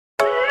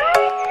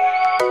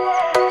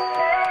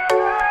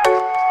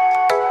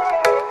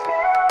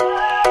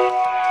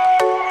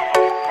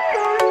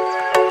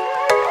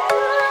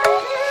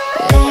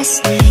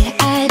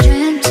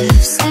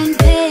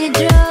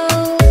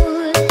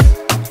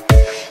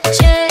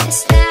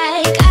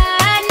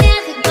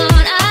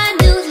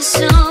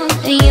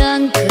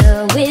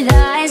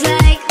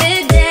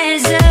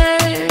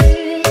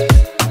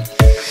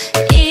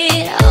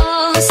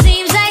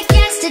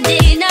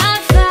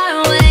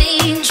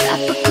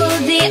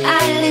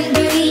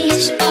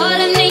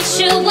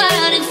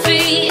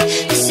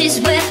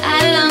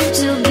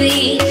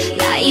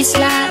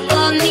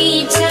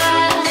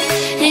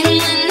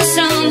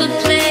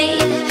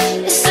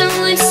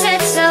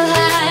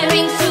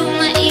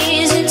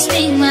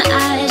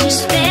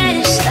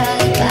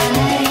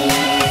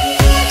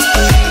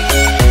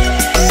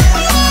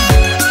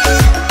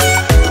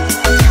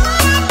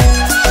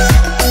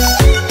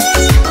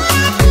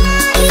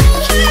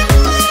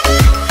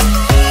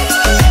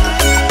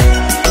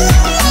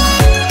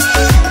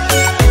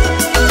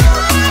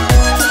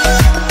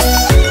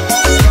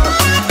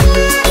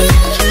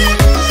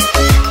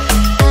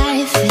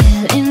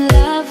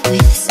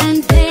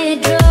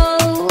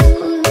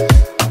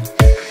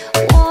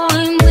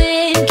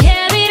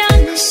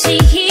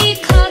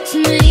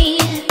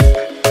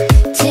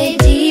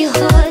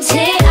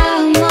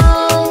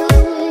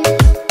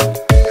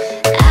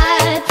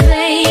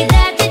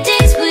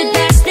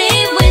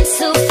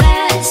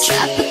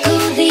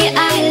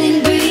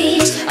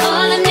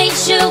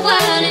nature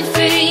wild and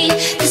free.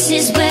 This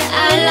is where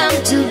I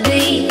long to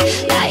be.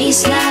 La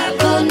isla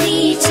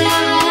bonita.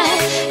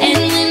 And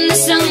when the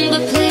samba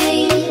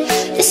played,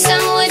 the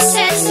sun would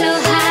set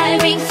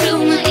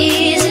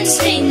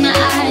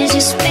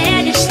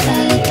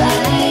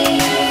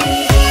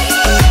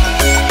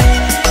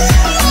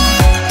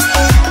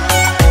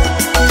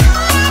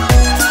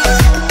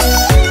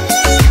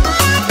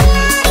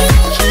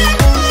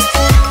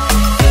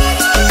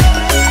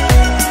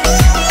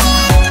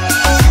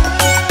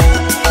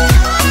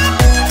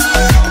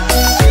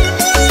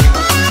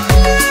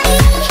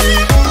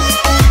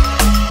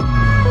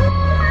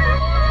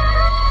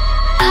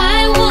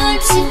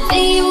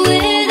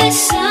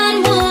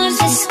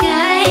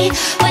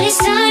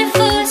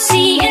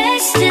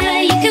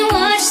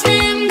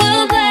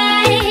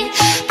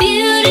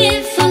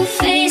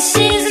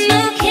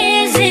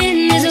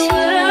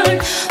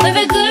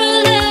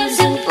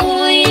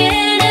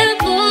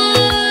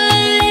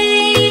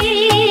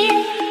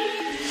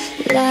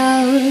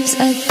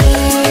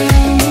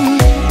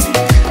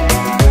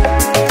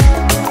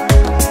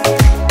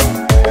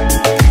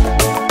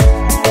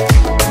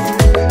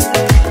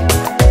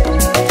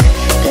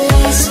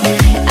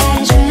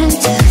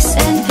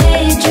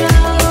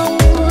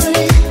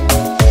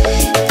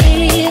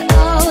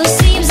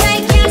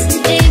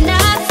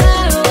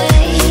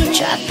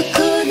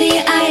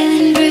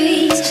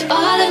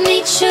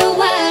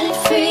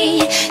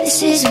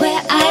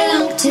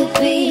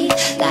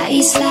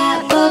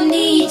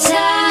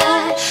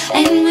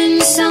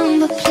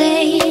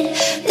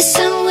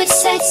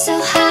so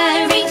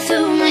high, ring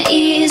through my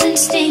ears and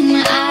sting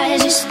my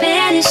eyes. Your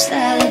Spanish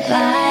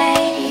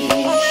lullaby.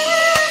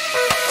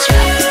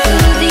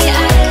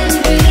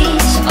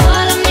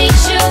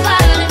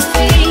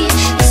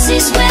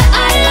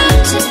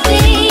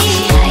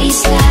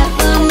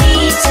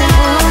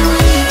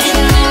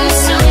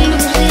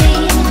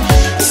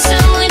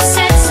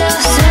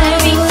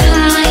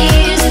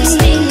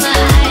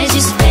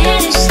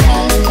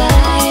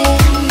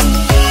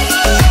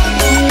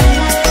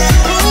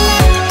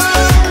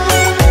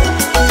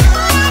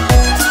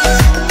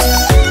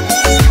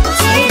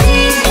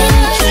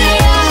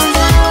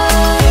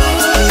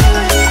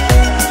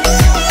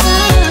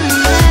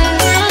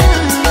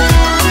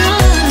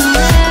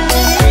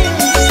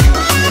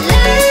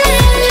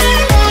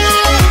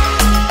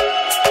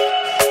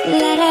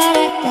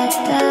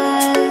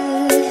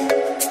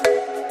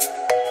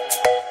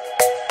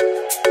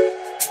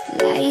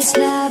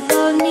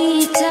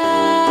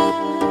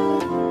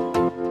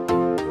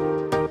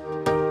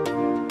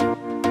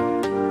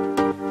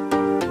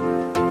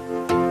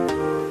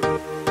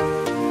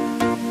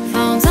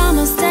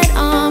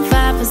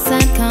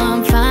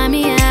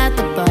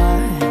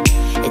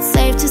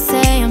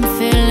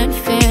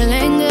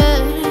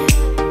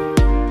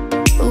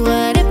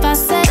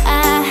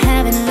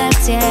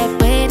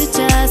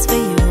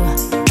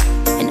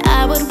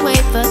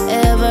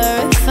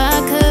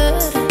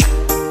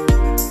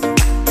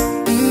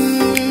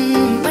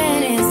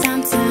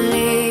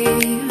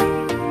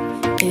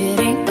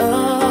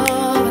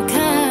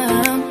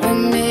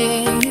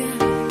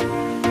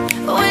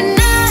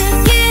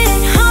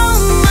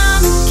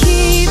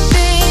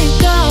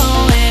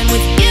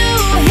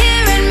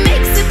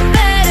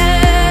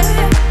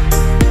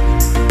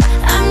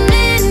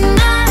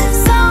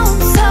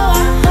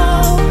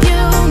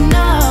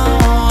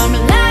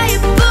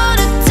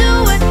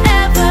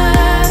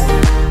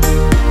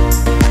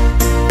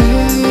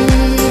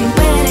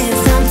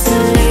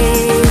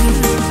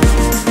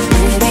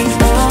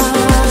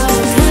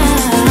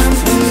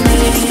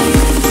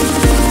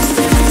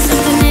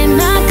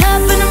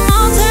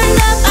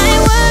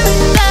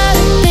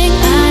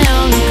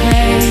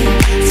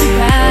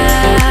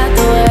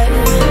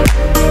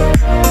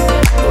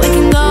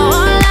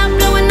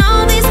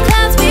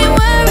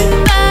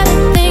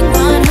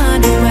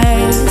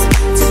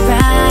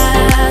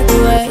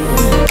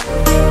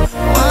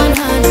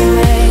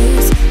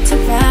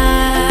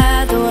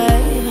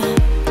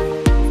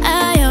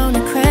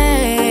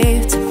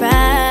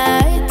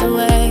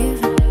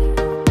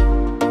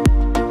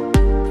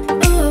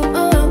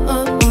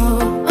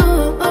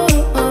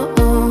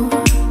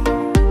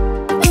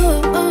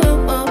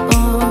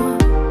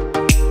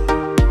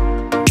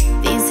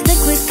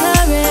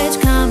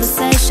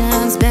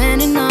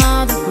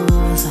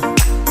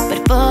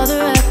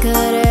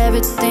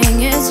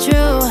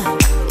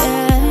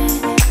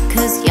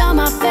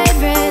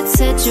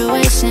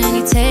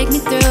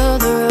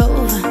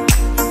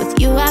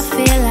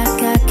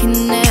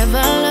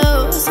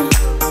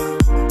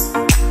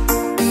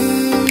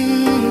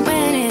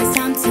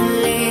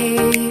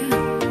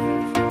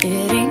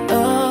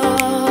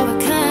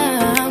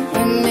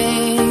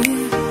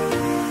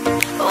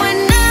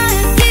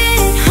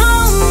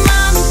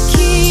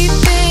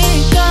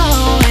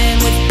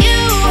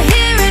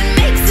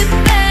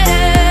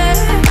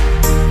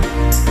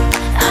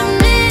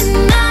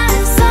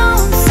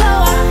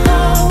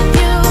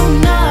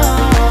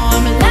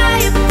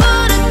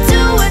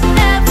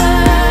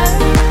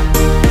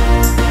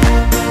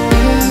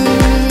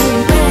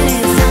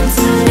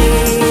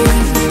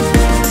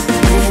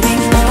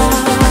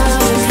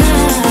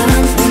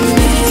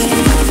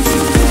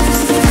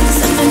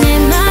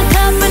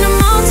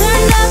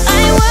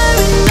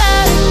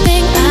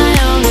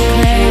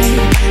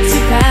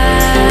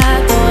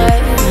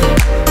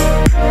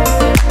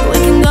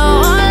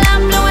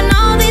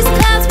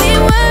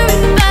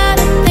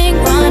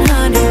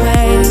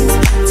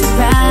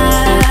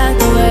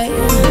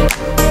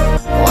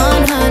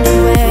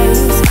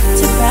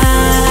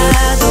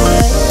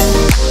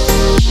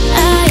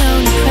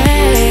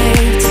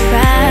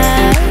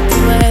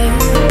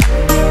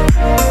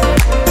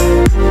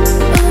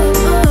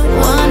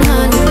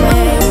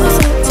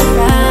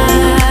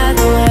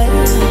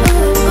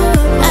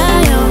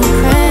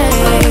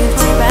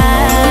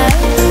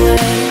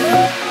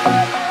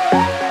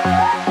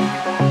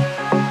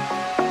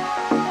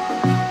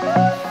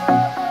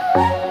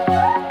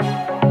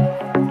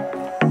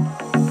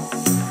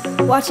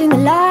 watching the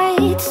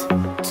lights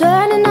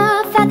turning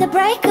off at the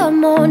break of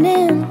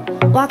morning,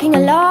 walking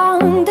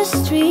along the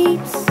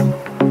streets.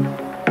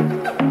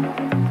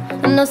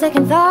 No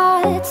second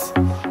thoughts,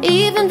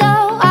 even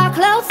though our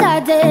clothes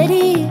are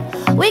dirty,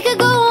 we could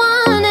go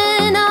on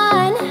and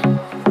on.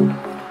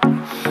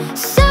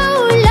 So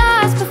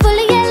lost but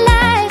fully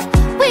alive,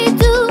 we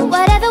do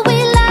whatever we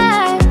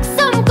like.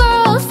 Some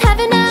girls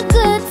having a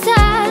good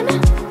time,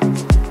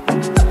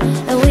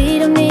 and we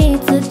don't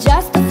need to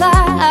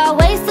justify our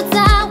waste of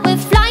time. We're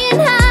flying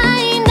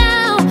high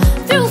now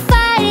through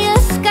fire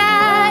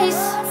skies.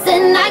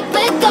 Tonight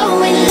we're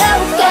going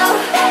loco.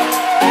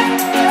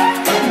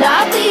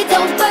 Now we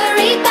don't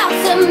worry about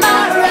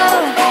tomorrow,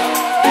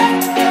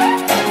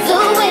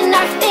 doing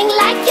our thing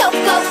like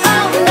Yoko.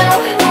 Oh no,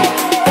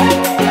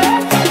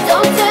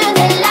 don't turn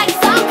the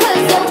lights on,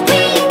 'cause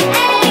we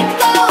ain't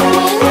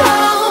going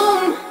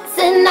home.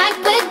 Tonight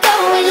we're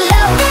going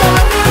loco.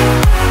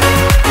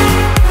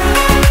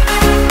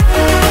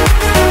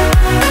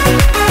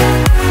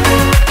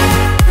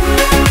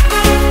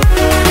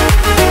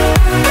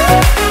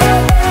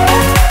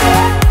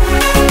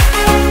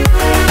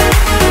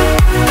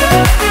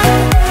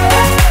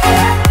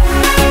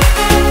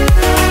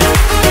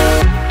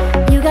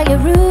 You got your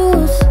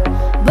rules,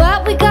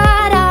 but we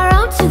got our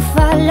own to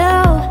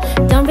follow.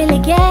 Don't really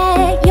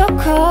get your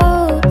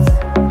codes.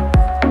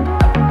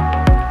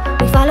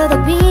 We follow the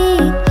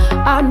beat,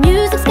 our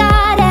music's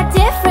got a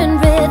different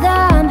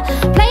rhythm,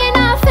 playing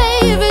our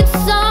favorite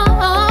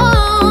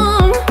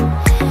song.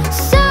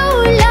 So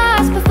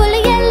lost but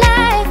fully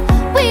alive,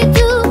 we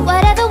do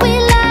whatever we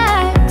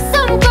like.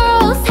 Some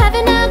girls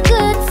having a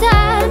good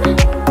time,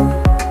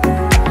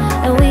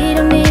 and we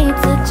don't need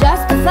to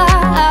justify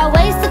our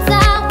waste of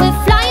time. We're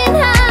flying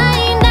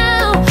high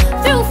now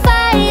through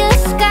fire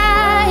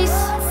skies.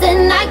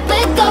 Tonight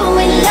we're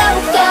going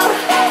loco.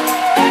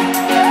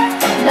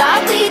 Now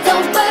we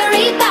don't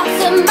worry about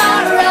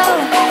tomorrow,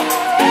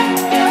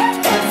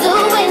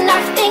 doing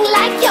our thing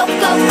like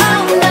Yoko.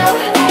 Oh no,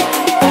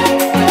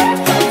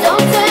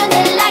 don't turn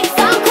the lights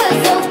on,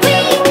 'cause we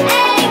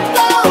ain't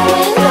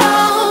going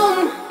home.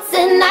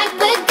 Tonight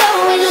we're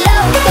going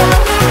loco.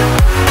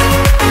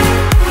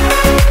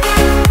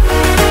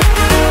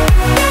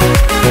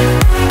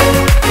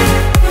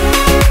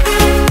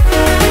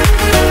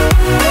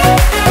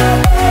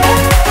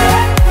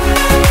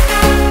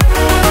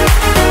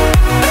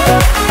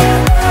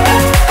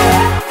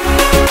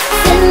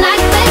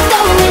 Tonight we're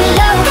going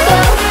loco.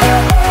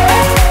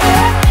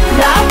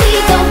 Now we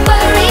don't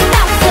worry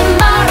about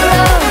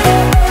tomorrow,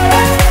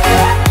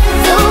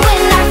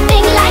 doing our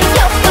thing like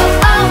Yoko.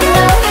 Oh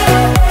no,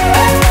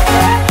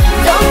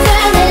 don't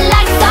turn the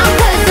lights on,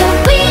 'cause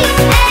we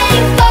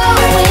ain't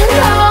going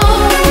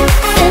home.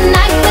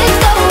 Tonight we're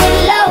going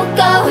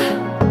loco.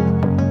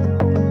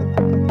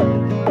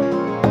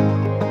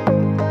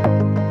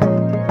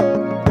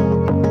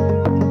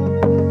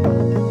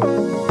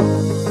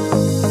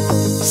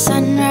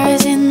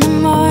 Sunrise in the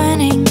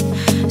morning,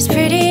 it's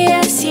pretty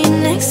as you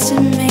next to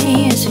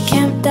me as we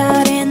camped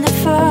out in the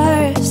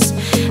forest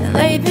and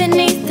lay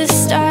beneath the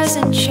stars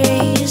and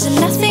trees, and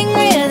nothing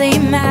really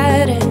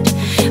mattered.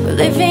 We're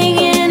living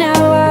in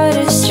our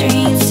water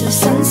streams till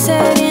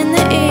sunset in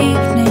the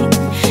evening,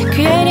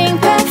 creating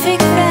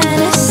perfect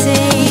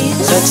fantasies.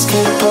 Let's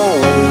get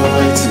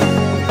Polaroids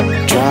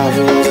and drive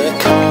all the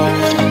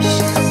cars.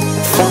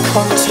 From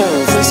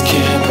hotels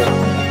camper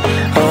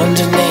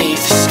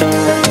underneath the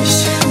stars.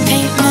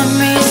 Paint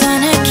memories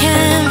on a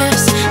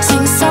canvas,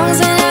 sing songs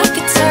and our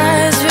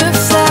guitars. We'll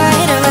fly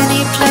to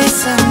any place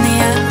on the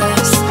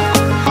atlas.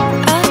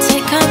 I'll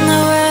take on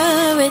the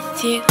world with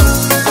you.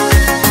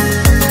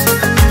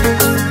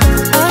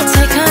 I'll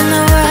take on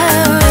the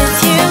world with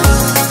you.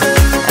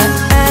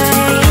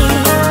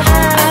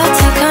 I'll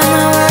take on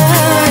the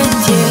world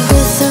with you.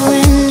 Let the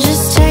wind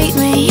just take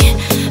me,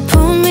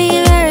 pull me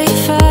very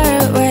far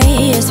away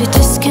as we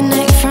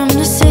disconnect from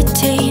the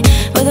city,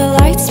 where the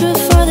lights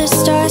before the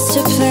stars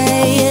to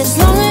play. As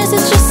long as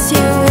it's just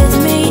you with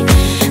me,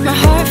 my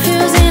heart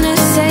feels in a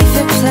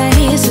safer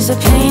place as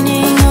we're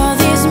painting all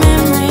these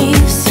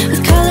memories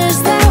with colors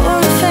that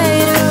won't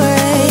fade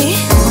away.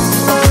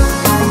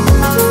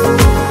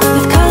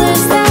 With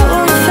colors that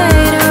won't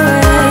fade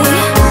away.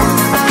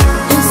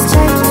 Just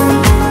take me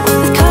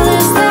with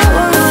colors that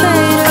won't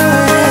fade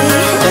away.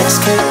 Let's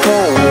get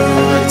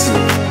Polaroids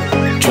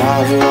and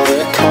drive all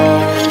the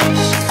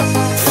cars.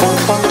 From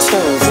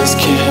hotels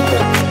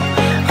camper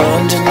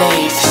underneath